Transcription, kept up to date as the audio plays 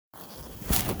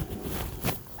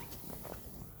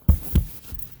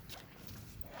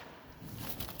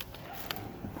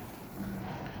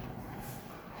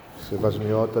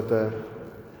Σεβασμιότατε,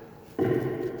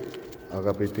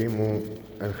 αγαπητοί μου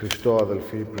εν Χριστώ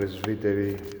αδελφοί,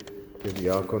 πρεσβύτεροι και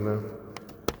διάκονε,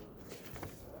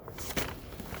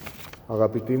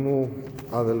 αγαπητοί μου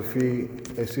αδελφοί,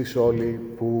 εσείς όλοι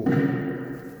που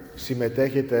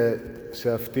συμμετέχετε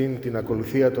σε αυτήν την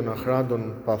ακολουθία των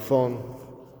αχράντων παθών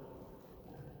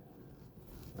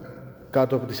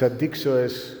κάτω από τις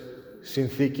αντίξωες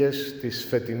συνθήκες της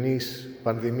φετινής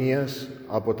πανδημίας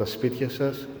από τα σπίτια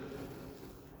σας,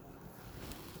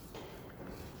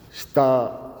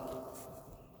 στα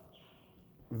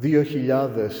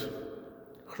 2.000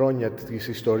 χρόνια της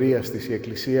ιστορίας της η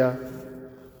Εκκλησία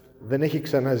δεν έχει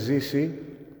ξαναζήσει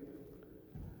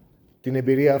την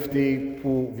εμπειρία αυτή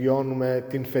που βιώνουμε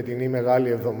την φετινή Μεγάλη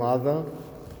Εβδομάδα,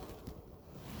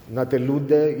 να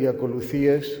τελούνται οι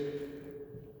ακολουθίες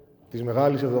της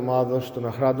Μεγάλης Εβδομάδος των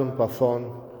αχράντων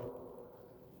παθών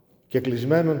και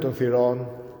κλεισμένων των θυρών,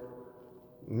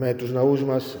 με τους ναούς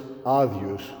μας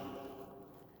άδειους.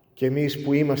 Και εμείς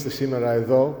που είμαστε σήμερα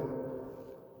εδώ,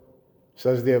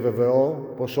 σας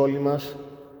διαβεβαιώ πως όλοι μας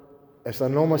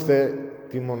αισθανόμαστε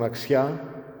τη μοναξιά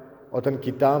όταν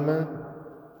κοιτάμε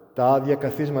τα άδεια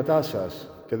καθίσματά σας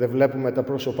και δεν βλέπουμε τα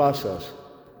πρόσωπά σας.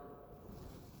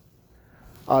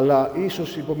 Αλλά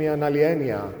ίσως υπό μια άλλη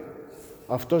έννοια,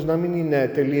 αυτός να μην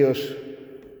είναι τελείως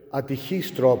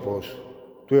ατυχής τρόπος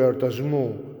του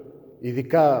εορτασμού,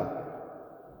 ειδικά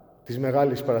της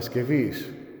Μεγάλης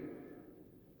Παρασκευής.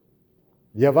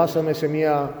 Διαβάσαμε σε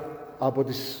μία από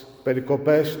τις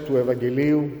περικοπές του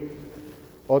Ευαγγελίου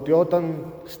ότι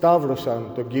όταν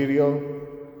σταύρωσαν τον Κύριο,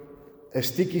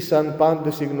 εστίκησαν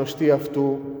πάντες οι γνωστοί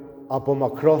αυτού από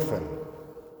μακρόθεν.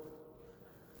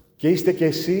 Και είστε κι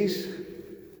εσείς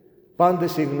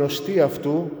πάντες οι γνωστοί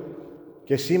αυτού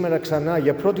και σήμερα ξανά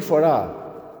για πρώτη φορά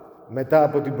μετά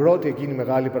από την πρώτη εκείνη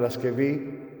Μεγάλη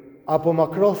Παρασκευή από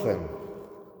μακρόθεν.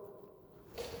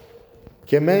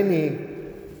 Και μένει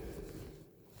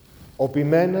ο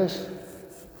ποιμένας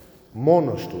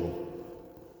μόνος του,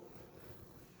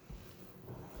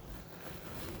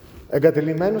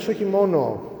 εγκατελειμμένος όχι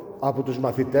μόνο από τους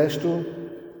μαθητές του,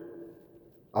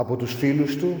 από τους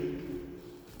φίλους του,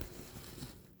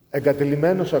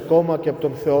 εγκατελειμμένος ακόμα και από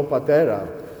τον Θεό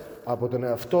Πατέρα, από τον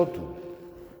εαυτό του,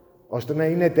 ώστε να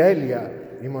είναι τέλεια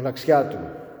η μοναξιά του.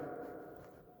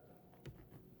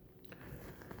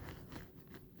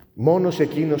 Μόνος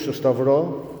εκείνος στο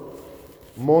Σταυρό,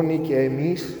 μόνοι και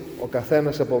εμείς, ο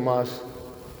καθένας από μας,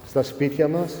 στα σπίτια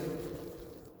μας,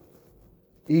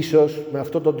 ίσως με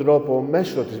αυτόν τον τρόπο,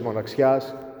 μέσω της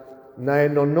μοναξιάς, να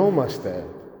ενωνόμαστε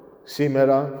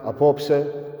σήμερα,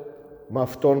 απόψε, με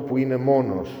Αυτόν που είναι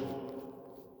μόνος.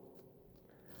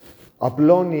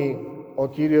 Απλώνει ο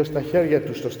Κύριος τα χέρια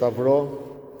Του στο Σταυρό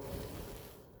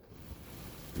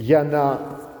για να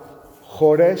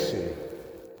χωρέσει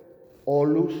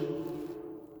όλους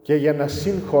και για να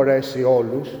συγχωρέσει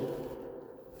όλους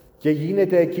και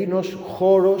γίνεται εκείνος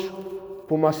χώρος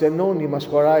που μας ενώνει, μας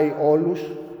χωράει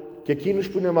όλους, και εκείνους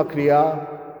που είναι μακριά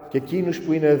και εκείνους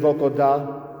που είναι εδώ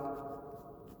κοντά.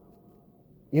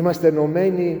 Είμαστε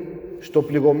ενωμένοι στο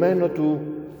πληγωμένο Του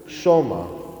σώμα,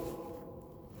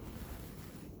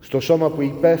 στο σώμα που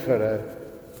υπέφερε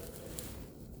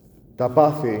τα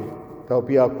πάθη τα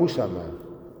οποία ακούσαμε,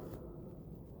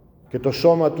 και το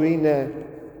σώμα Του είναι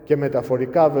και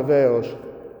μεταφορικά βεβαίως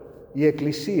η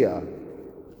Εκκλησία.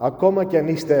 Ακόμα κι αν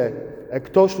είστε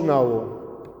εκτός του ναού,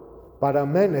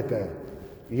 παραμένετε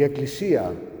η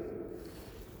Εκκλησία.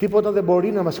 Τίποτα δεν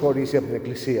μπορεί να μας χωρίσει από την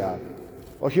Εκκλησία.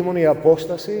 Όχι μόνο η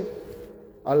απόσταση,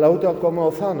 αλλά ούτε ακόμα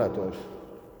ο θάνατος.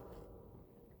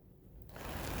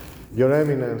 Your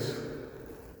Eminence,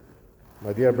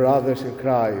 my dear brothers in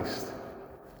Christ,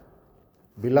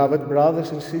 beloved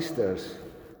brothers and sisters,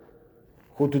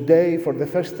 who today, for the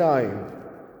first time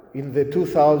in the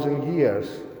 2,000 years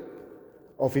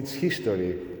of its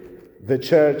history, the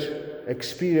Church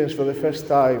experienced for the first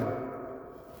time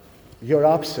your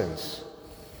absence.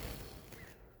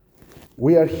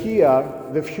 We are here,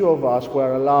 the few of us who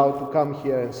are allowed to come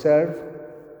here and serve,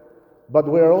 but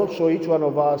we are also, each one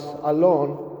of us, alone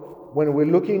when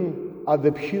we're looking at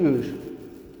the pews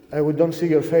and we don't see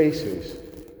your faces.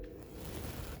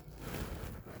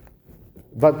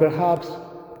 But perhaps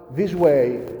this way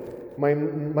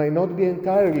might not be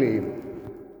entirely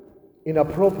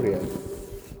inappropriate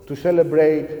to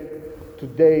celebrate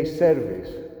today's service.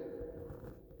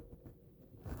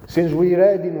 Since we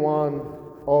read in one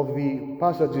of the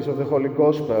passages of the Holy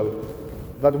Gospel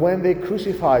that when they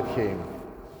crucified Him,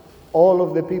 all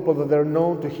of the people that are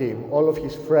known to Him, all of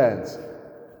His friends,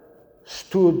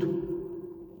 stood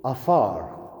afar,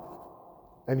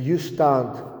 and you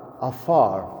stand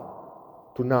afar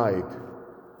tonight,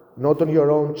 not on your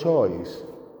own choice,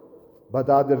 but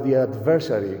under the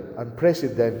adversary,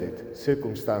 unprecedented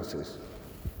circumstances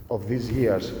of this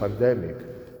year's pandemic.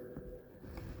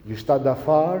 You stand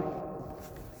afar,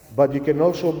 but you can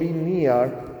also be near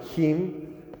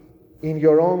him in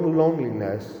your own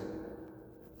loneliness,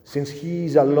 since he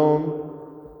is alone,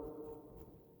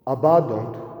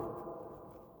 abandoned,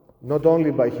 not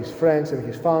only by his friends and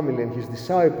his family and his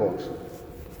disciples,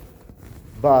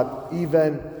 but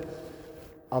even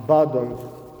abandoned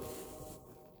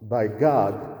by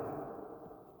God,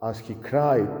 as he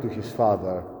cried to his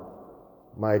Father,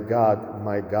 my God,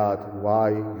 why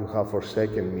you have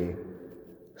forsaken me?"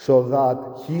 So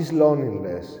that his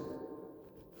loneliness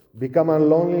become a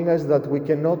loneliness that we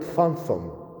cannot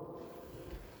fathom,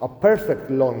 a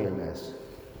perfect loneliness,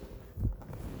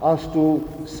 as to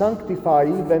sanctify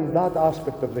even that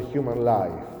aspect of the human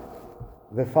life,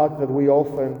 the fact that we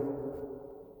often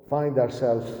find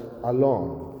ourselves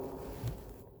alone.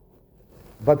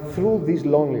 But through this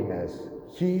loneliness,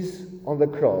 his on the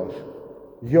cross,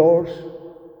 yours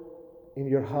in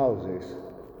your houses,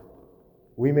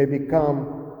 we may become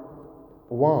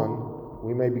one,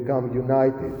 we may become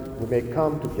united, we may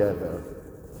come together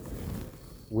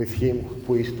with him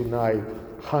who is tonight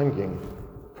hanging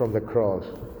from the cross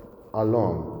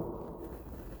alone.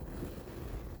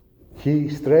 He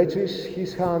stretches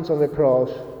his hands on the cross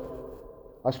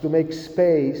as to make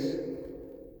space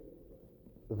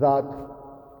that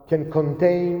can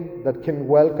contain, that can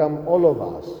welcome all of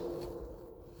us,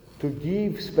 to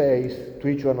give space to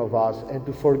each one of us and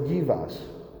to forgive us.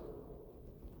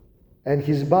 And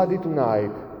his body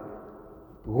tonight,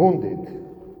 wounded,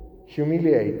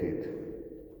 humiliated,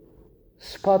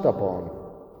 spat upon,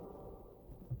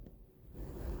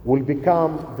 will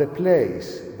become the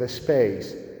place, the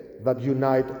space that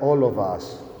unite all of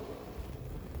us.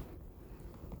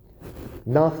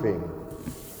 Nothing,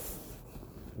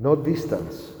 no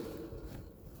distance,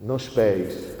 no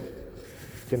space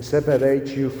can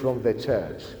separate you from the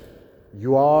church.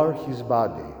 You are his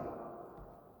body.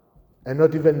 And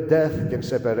not even death can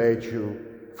separate you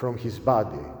from his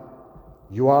body.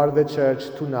 You are the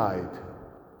church tonight,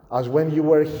 as when you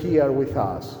were here with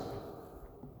us.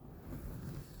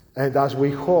 And as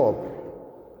we hope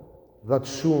that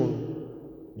soon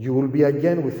you will be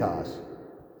again with us,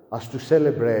 as to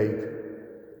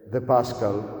celebrate the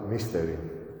Paschal mystery.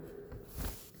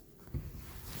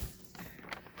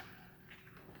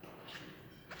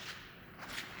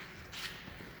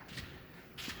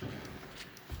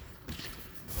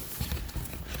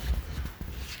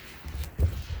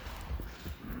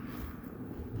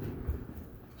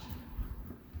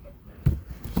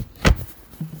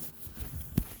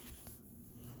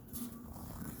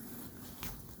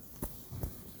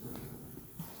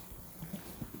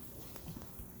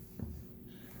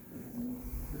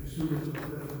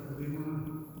 Jesús,